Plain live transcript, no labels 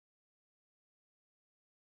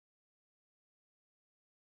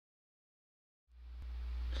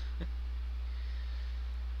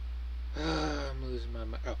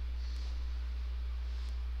Oh,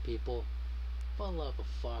 people, for the love of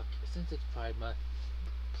fuck, since it's Pride Month,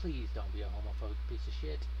 please don't be a homophobic piece of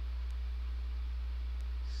shit.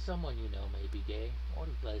 Someone you know may be gay, or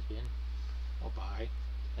lesbian, or bi,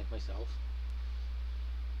 like myself.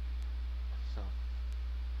 So,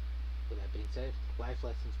 with that being said, life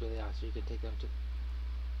lessons Billy Austn, you can take them to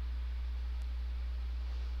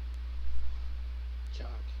Chuck.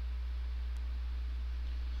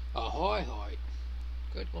 Ahoy hoy!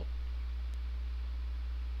 Good one.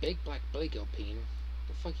 Big black Billy Gilpin.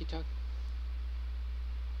 The fuck you talking?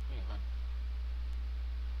 Hang on.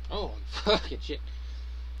 Oh, fucking shit.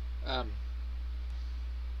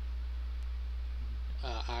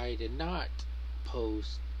 I did not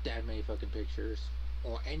post that many fucking pictures,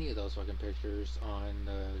 or any of those fucking pictures on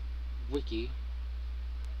the wiki.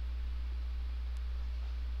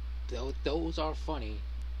 Though those are funny,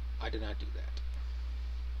 I did not do that.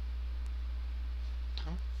 I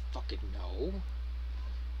don't fucking know.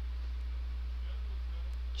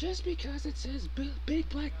 Just because it says Big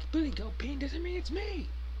Black Billy Gilpin doesn't mean it's me.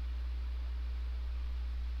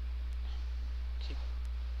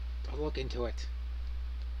 I'll look into it.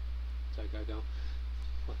 So I gotta go.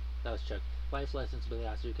 Well, that was Chuck. Life lessons Billy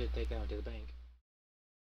Austn, you could take that one to the bank.